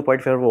already reaching a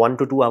point where 1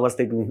 to 2 hours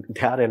they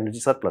are energy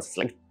surplus. It's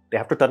like they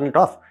have to turn it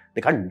off.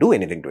 They can't do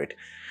anything to it.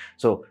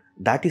 So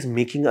that is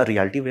making a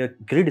reality where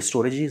grid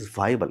storage is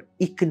viable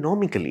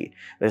economically.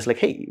 Where it's like,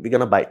 hey, we're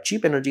gonna buy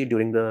cheap energy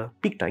during the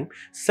peak time,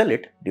 sell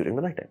it during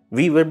the night time.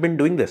 We have been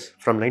doing this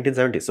from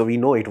 1970s, so we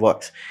know it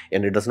works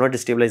and it does not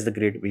destabilize the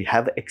grid. We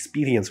have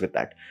experience with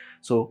that.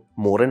 So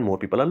more and more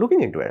people are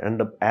looking into it,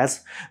 and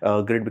as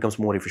grid becomes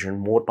more efficient,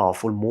 more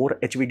powerful, more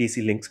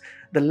HVDC links,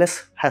 the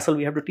less hassle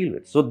we have to deal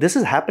with. So this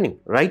is happening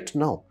right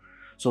now.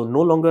 So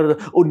no longer,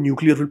 oh,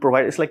 nuclear will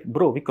provide. It's like,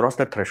 bro, we crossed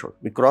that threshold.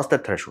 We crossed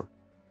that threshold.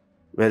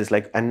 Where it's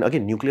like, and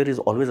again, nuclear is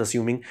always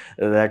assuming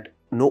that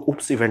no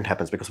oops event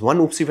happens, because one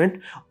oops event,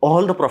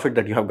 all the profit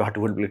that you have got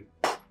will be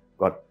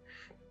gone.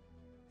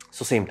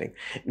 So same thing,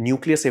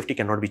 nuclear safety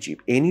cannot be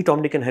cheap. Any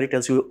Tom, Dick and Harry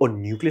tells you, oh,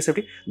 nuclear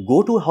safety,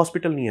 go to a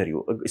hospital near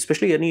you,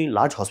 especially any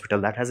large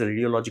hospital that has a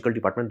radiological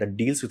department that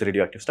deals with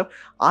radioactive stuff.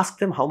 Ask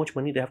them how much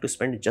money they have to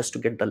spend just to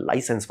get the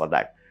license for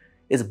that.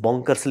 It's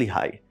bonkersly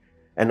high.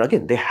 And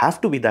again, they have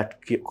to be that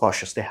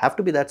cautious. They have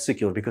to be that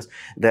secure, because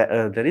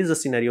there is a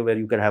scenario where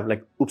you can have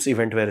like oops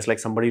event where it's like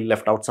somebody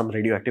left out some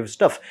radioactive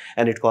stuff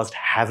and it caused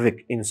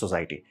havoc in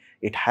society.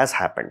 It has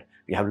happened.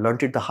 We have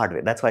learned it the hard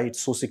way. That's why it's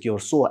so secure,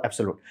 so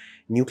absolute.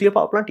 Nuclear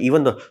power plant,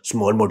 even the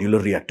small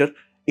modular reactor,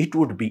 it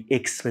would be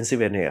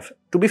expensive AF.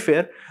 To be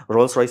fair,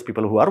 Rolls-Royce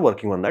people who are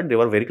working on that, they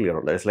were very clear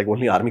on that. It's like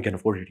only army can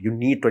afford it. You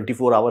need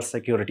 24 hours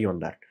security on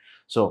that.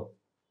 So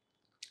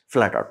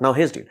flat out. Now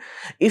here's the deal.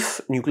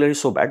 If nuclear is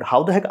so bad,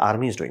 how the heck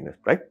army is doing this,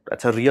 right?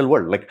 That's a real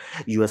world. Like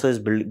USA is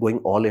going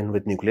all in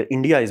with nuclear.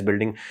 India is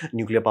building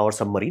nuclear powered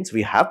submarines.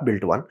 We have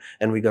built one,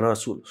 and we're gonna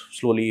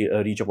slowly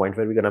reach a point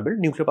where we're gonna build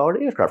nuclear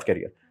powered aircraft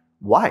carrier.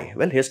 Why?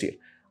 Well, here's the deal.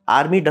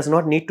 Army does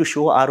not need to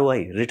show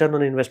ROI. Return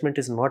on investment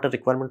is not a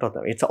requirement of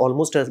them. It's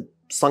almost a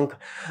sunk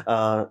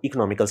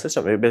economical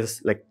system.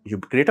 It's like you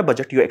create a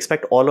budget, you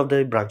expect all of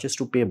the branches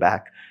to pay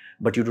back,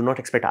 but you do not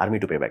expect army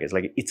to pay back. It's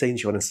like, it's an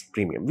insurance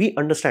premium. We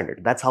understand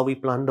it. That's how we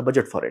plan the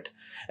budget for it.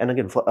 And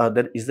again,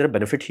 is there a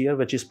benefit here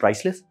which is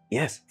priceless?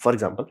 Yes. For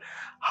example,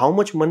 how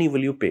much money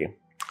will you pay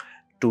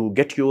to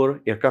get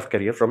your aircraft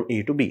carrier from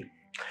A to B?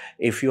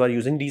 If you are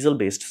using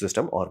diesel-based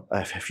system or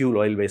a fuel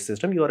oil-based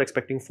system, you are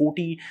expecting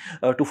 40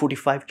 to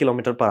 45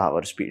 km per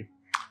hour speed.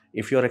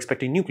 If you are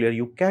expecting nuclear,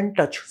 you can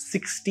touch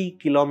 60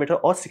 km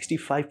or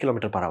 65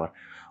 km per hour.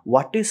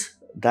 What is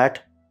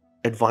that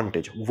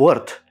advantage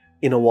worth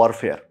in a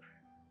warfare?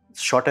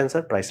 Short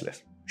answer,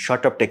 priceless.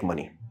 Shut up, take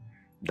money.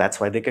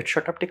 That's why they get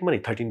shut up, take money.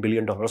 $13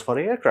 billion for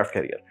an aircraft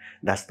carrier.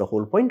 That's the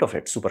whole point of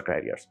it, super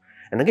carriers.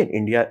 And again,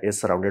 India is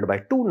surrounded by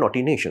two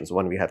naughty nations.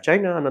 One, we have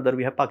China, another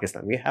we have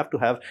Pakistan. We have to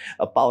have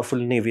a powerful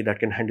navy that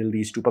can handle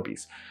these two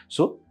puppies.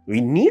 So we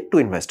need to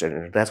invest in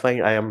it. That's why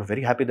I am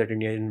very happy that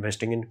India is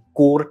investing in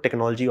core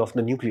technology of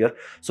the nuclear,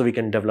 so we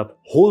can develop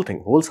whole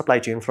thing, whole supply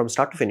chain from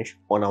start to finish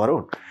on our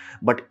own.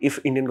 But if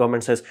Indian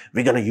government says,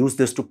 we're going to use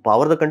this to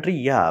power the country,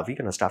 yeah, we're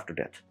going to starve to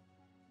death.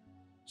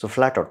 So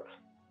flat out,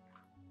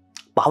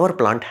 power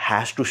plant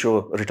has to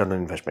show return on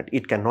investment.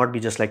 It cannot be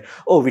just like,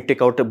 oh, we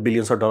take out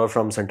billions of dollars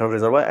from central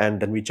reservoir and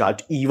then we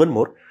charge even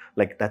more.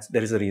 Like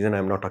there is a reason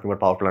I'm not talking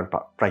about power plant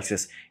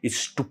prices. It's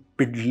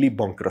stupidly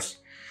bonkers.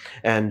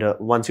 And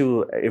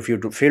if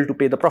you fail to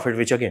pay the profit,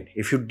 which again,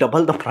 if you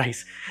double the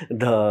price,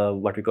 the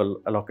what we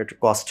call allocated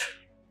cost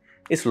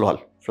is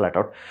lol, flat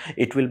out,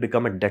 it will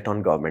become a debt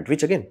on government,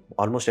 which again,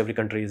 almost every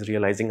country is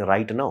realizing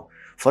right now.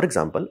 For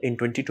example, in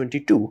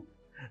 2022,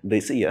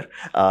 this year,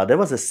 there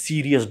was a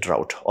serious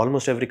drought.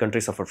 Almost every country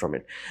suffered from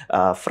it.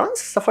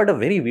 France suffered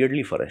very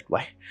weirdly for it.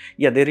 Why?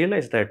 Yeah, they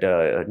realized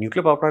that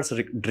nuclear power plants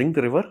drink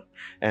the river,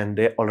 and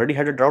they already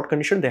had a drought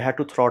condition. They had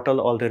to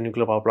throttle all their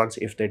nuclear power plants.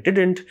 If they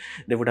didn't,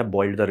 they would have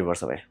boiled the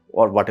rivers away,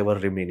 or whatever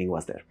remaining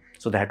was there.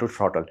 So they had to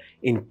throttle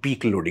in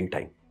peak loading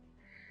time.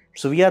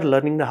 So we are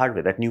learning the hard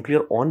way that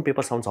nuclear on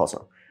paper sounds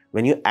awesome.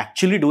 When you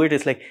actually do it,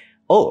 it's like,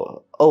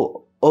 oh,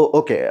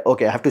 okay,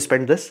 I have to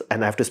spend this,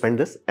 and I have to spend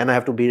this, and I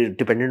have to be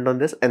dependent on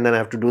this, and then I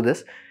have to do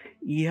this.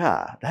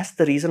 Yeah, that's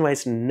the reason why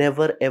it's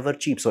never ever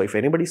cheap. So if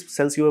anybody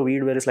sells you a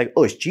weed where it's like,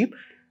 oh, it's cheap,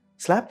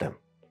 slap them.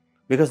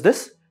 Because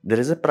there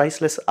is a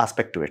priceless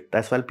aspect to it.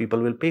 That's why people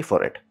will pay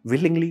for it,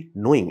 willingly,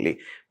 knowingly.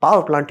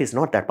 Power plant is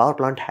not that. Power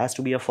plant has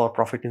to be a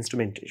for-profit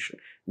instrumentation.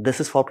 This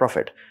is for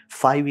profit.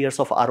 5 years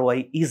of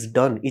ROI is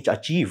done. It's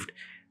achieved,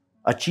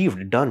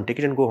 done, take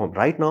it and go home.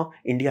 Right now,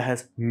 India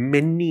has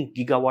many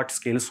gigawatt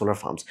scale solar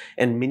farms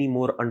and many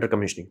more under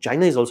commissioning.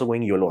 China is also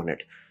going YOLO on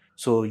it.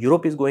 So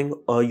Europe is going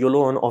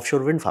YOLO on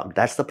offshore wind farm.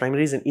 That's the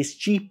primary reason. It's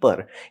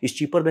cheaper. It's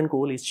cheaper than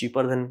coal. It's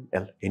cheaper than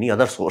any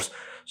other source.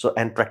 So,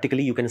 and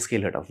practically you can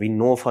scale it up. We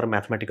know for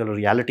mathematical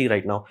reality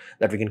right now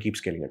that we can keep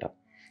scaling it up.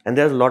 And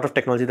there's a lot of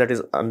technology that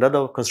is under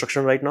the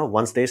construction right now.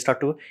 Once they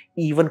start to,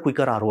 even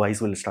quicker ROIs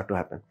will start to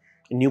happen.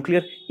 In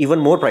nuclear, even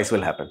more price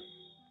will happen.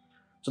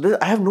 So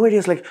I have no idea.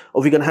 It's like,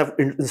 oh, we're going to have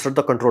insert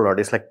the control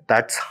rod. It's like,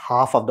 that's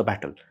half of the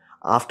battle.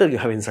 After you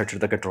have inserted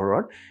the control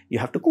rod, you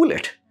have to cool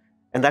it.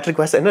 And that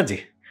requires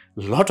energy.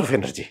 Lot of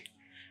energy.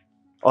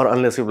 Or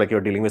unless you're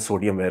dealing with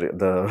sodium, where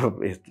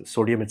the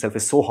sodium itself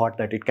is so hot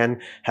that it can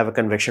have a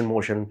convection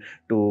motion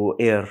to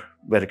air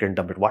where it can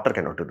dump it. Water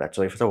cannot do that.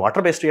 So if it's a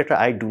water-based reactor,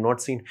 I've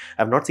not seen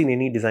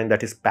any design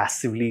that is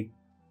passively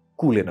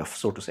cool enough,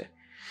 so to say.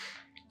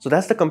 So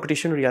that's the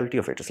competition reality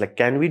of it. It's like,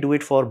 can we do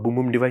it for boom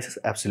boom devices?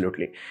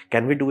 Absolutely.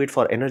 Can we do it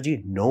for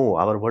energy? No.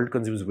 Our world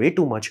consumes way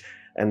too much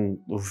and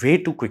way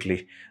too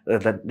quickly.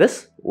 That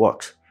this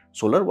works.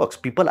 Solar works.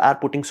 People are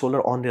putting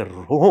solar on their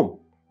home.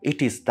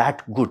 It is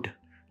that good.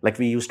 Like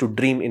we used to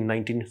dream in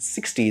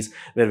 1960s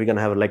where we're going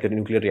to have like a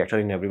nuclear reactor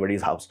in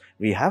everybody's house.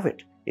 We have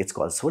it. It's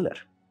called solar.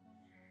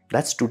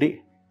 That's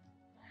today.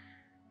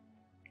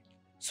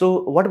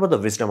 So what about the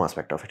wisdom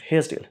aspect of it?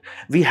 Here's the deal.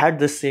 We had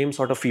this same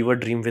sort of fever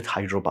dream with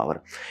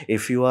hydropower.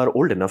 If you are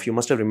old enough, you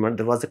must have remembered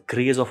there was a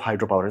craze of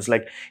hydropower. It's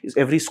like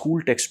every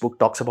school textbook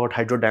talks about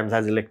hydro dams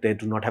as like they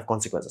do not have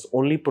consequences.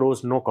 Only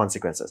pros, no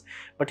consequences.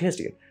 But here's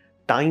the deal.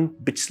 Time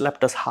bitch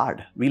slapped us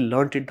hard. We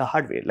learned it the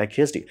hard way. Like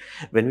here's the deal.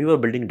 When we were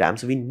building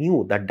dams, we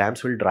knew that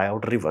dams will dry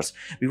out rivers.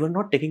 We were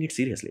not taking it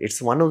seriously.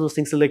 It's one of those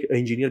things like an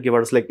engineer gave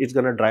us like it's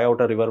gonna dry out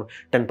a river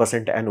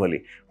 10%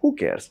 annually. Who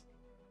cares?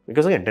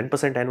 Because again,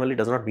 10% annually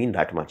does not mean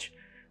that much.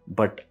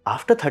 But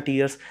after 30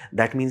 years,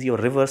 that means your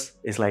rivers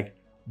is like,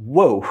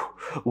 whoa,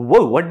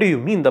 what do you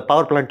mean the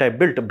power plant I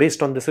built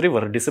based on this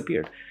river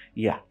disappeared?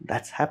 Yeah,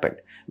 that's happened.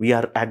 We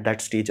are at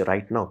that stage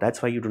right now.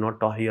 That's why you do not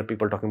hear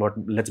people talking about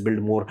let's build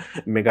more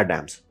mega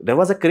dams. There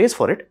was a craze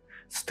for it.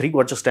 It's Three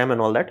Gorges Dam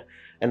and all that.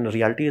 And the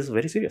reality is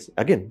very serious.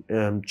 Again,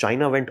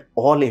 China went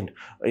all in.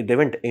 They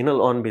went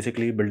anal on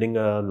basically building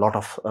a lot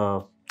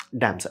of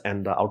dams,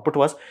 and the output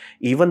was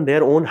even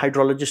their own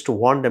hydrologists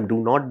warned them,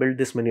 do not build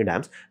this many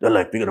dams. They're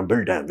like, we're going to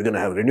build dams, we're going to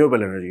have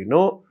renewable energy.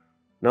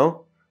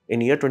 No. In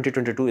year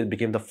 2022, it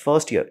became the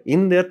first year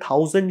in their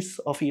thousands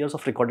of years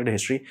of recorded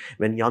history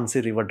when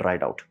Yangtze River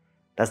dried out.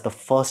 That's the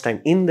first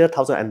time in their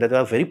and they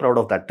are very proud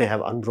of that. They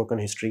have unbroken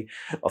history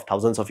of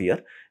thousands of years,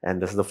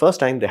 and this is the first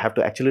time they have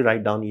to actually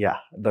write down, yeah,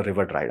 the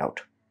river dried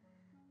out.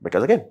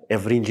 Because again,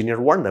 every engineer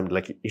warned them,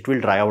 like, it will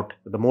dry out.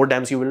 The more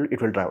dams you build,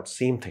 it will dry out.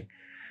 Same thing.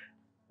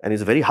 And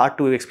it's very hard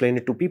to explain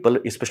it to people,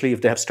 especially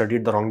if they have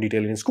studied the wrong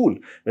detail in school,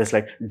 where it's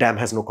like, dam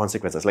has no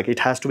consequences. Like, it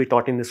has to be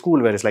taught in the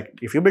school, where it's like,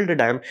 if you build a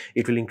dam,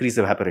 it will increase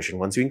evaporation.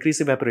 Once you increase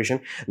evaporation,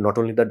 not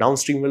only the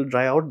downstream will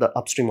dry out, the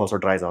upstream also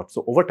dries out.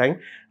 So over time,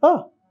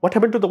 what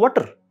happened to the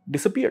water?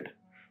 Disappeared.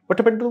 What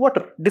happened to the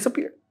water?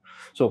 Disappeared.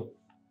 So,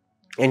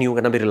 and you're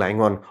going to be relying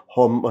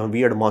on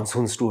weird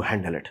monsoons to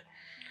handle it.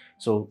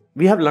 So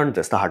we have learned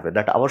this the hard way,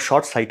 that our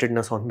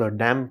short-sightedness on the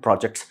dam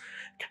projects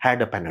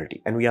had a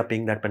penalty, and we are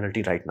paying that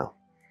penalty right now.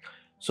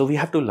 So we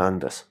have to learn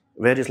this.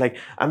 Where it's like,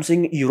 I'm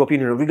saying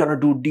European Union, we're gonna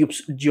do deep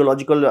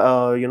geological,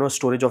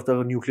 storage of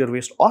the nuclear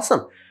waste.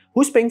 Awesome.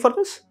 Who's paying for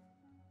this?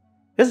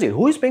 Yes,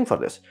 who is paying for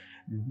this?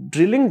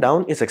 Drilling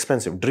down is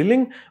expensive.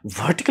 Drilling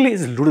vertically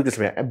is ludicrous.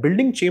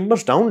 Building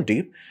chambers down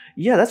deep,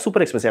 yeah, that's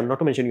super expensive. I'm not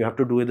to mention you have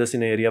to do this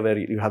in an area where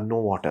you have no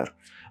water.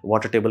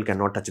 Water table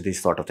cannot touch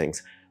these sort of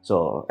things.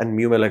 So, and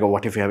you may like,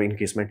 what if you have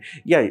encasement?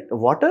 Yeah,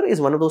 water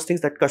is one of those things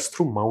that cuts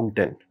through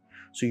mountain.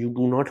 So you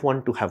do not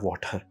want to have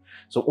water.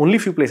 So only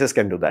few places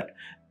can do that.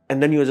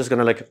 And then you're just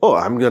gonna like, oh,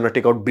 I'm gonna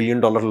take out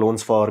billion-dollar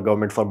loans for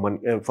government for money.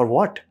 For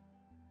what?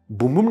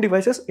 Boom boom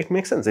devices, it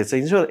makes sense. It's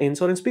an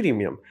insurance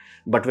premium.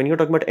 But when you're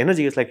talking about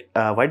energy, it's like,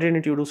 why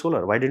didn't you do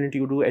solar? Why didn't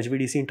you do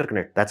HVDC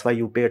interconnect? That's why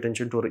you pay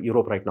attention to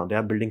Europe right now. They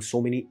are building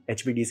so many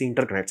HVDC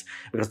interconnects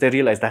because they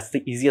realize that's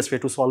the easiest way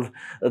to solve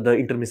the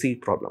intermittency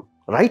problem.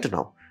 Right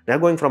now, they're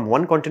going from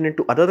one continent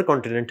to other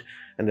continent,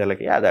 and they're like,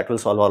 yeah, that will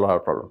solve all our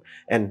problem.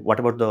 And what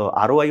about the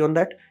ROI on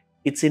that?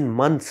 It's in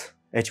months.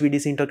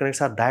 HVDC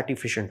interconnects are that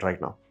efficient right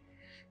now.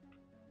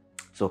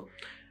 So,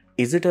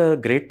 is it a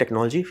great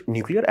technology?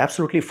 Nuclear?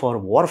 Absolutely, for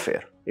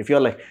warfare. If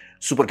you're like,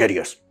 super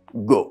carriers,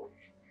 go.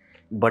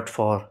 But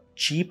for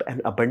cheap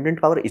and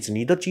abundant power, it's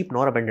neither cheap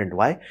nor abundant.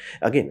 Why?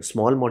 Again,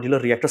 small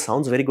modular reactor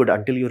sounds very good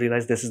until you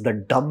realize this is the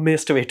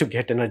dumbest way to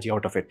get energy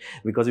out of it,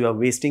 because you are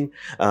wasting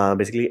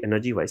basically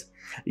energy wise.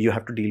 You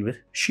have to deal with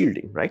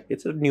shielding, right?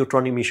 It's a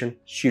neutron emission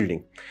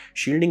shielding.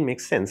 Shielding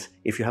makes sense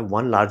if you have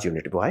one large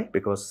unit. Why?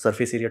 Because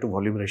surface area to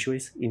volume ratio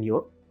is in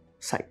your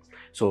side.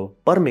 So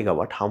per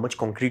megawatt, how much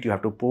concrete you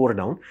have to pour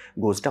down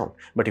goes down.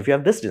 But if you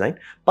have this design,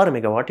 per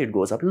megawatt, it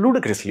goes up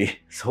ludicrously.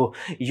 So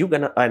you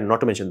gonna, and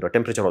not to mention the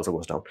temperature also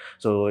goes down.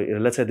 So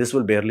let's say this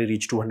will barely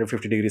reach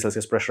 250 degrees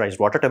Celsius pressurized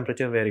water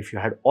temperature, where if you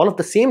had all of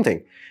the same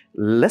thing,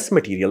 less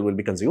material will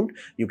be consumed,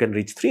 you can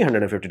reach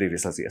 350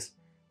 degrees Celsius.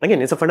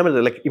 Again, it's a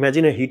fundamental, like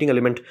imagine a heating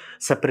element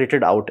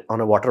separated out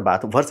on a water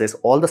bath versus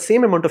all the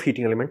same amount of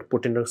heating element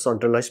put in a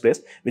centralized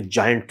place with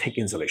giant thick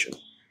insulation.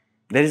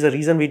 There is a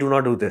reason we do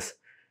not do this.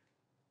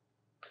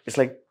 It's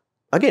like,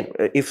 again,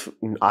 if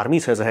army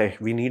says, hey,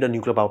 we need a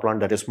nuclear power plant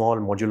that is small,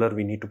 modular,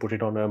 we need to put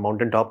it on a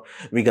mountaintop,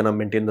 we're gonna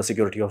maintain the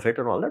security of it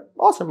and all that,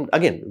 awesome.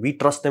 Again, we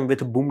trust them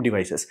with boom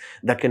devices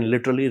that can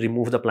literally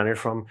remove the planet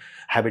from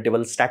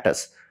habitable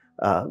status.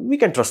 We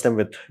can trust them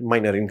with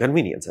minor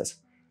inconveniences.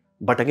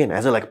 But again,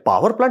 as a like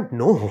power plant,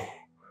 no,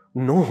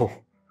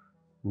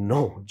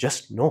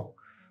 just no,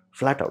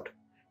 flat out.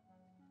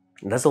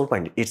 That's the whole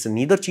point. It's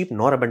neither cheap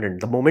nor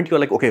abundant. The moment you're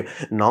like, okay,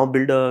 now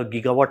build a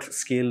gigawatt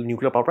scale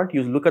nuclear power plant,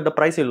 you look at the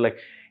price, you're like,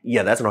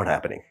 yeah, that's not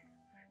happening.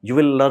 You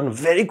will learn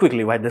very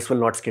quickly why this will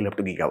not scale up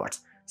to gigawatts.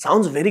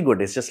 Sounds very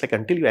good. It's just like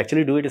until you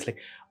actually do it, it's like,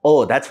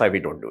 oh, that's why we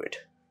don't do it.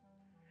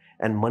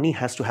 And money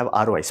has to have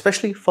ROI,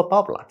 especially for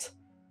power plants.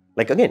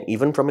 Like again,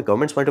 even from a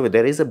government's point of view,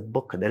 there is a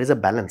book, there is a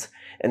balance.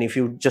 And if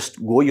you just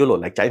go YOLO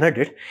like China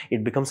did,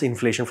 it becomes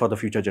inflation for the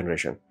future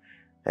generation.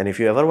 And if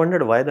you ever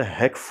wondered why the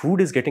heck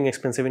food is getting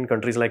expensive in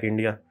countries like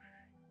India,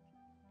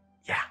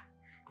 yeah,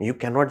 you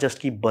cannot just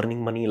keep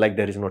burning money like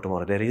there is no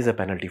tomorrow. There is a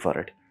penalty for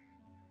it.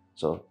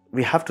 So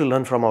we have to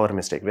learn from our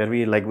mistake where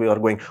we are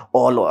going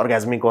all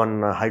orgasmic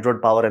on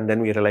hydropower and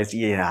then we realize,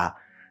 yeah,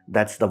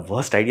 that's the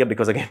worst idea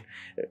because again,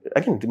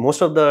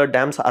 most of the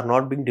dams are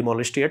not being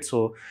demolished yet.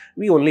 So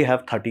we only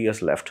have 30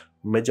 years left.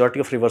 Majority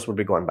of rivers would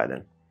be gone by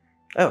then.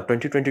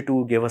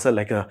 2022 gave us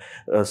a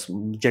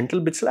gentle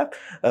bit slap.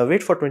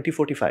 Wait for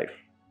 2045.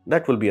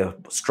 That will be a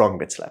strong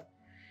bit slap.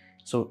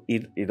 So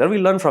either we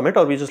learn from it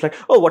or we just like,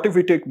 oh, what if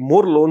we take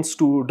more loans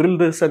to drill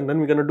this and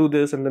then we're going to do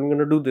this and then we're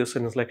going to do this.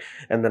 And it's like,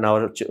 and then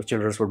our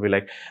children would be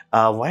like,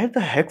 why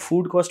the heck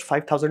food cost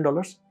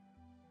 $5,000?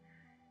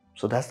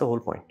 So that's the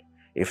whole point.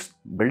 If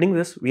building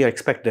this, we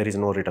expect there is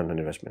no return on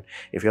investment.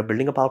 If you're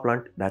building a power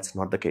plant, that's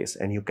not the case.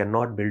 And you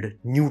cannot build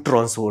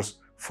neutron source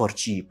for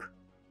cheap.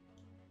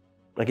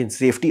 Again,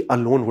 safety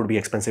alone would be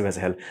expensive as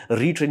hell.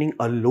 Retraining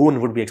alone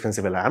would be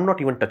expensive as hell. I'm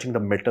not even touching the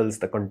metals,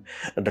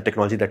 the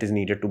technology that is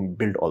needed to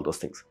build all those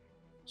things.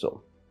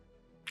 So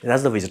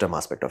that's the wisdom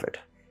aspect of it.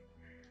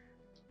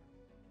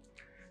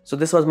 So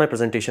this was my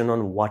presentation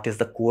on what is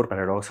the core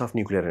paradox of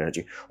nuclear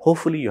energy.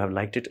 Hopefully you have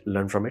liked it,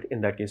 learned from it.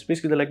 In that case, please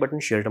click the like button,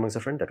 share it amongst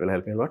a friend. That will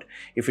help me a lot.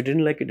 If you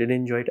didn't like it, didn't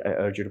enjoy it, I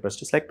urge you to press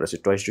dislike, press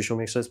it twice to show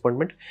me extra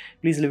disappointment.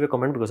 Please leave a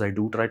comment because I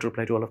do try to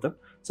reply to all of them.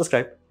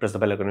 Subscribe, press the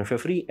bell icon if you're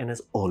free, and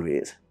as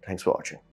always, thanks for watching.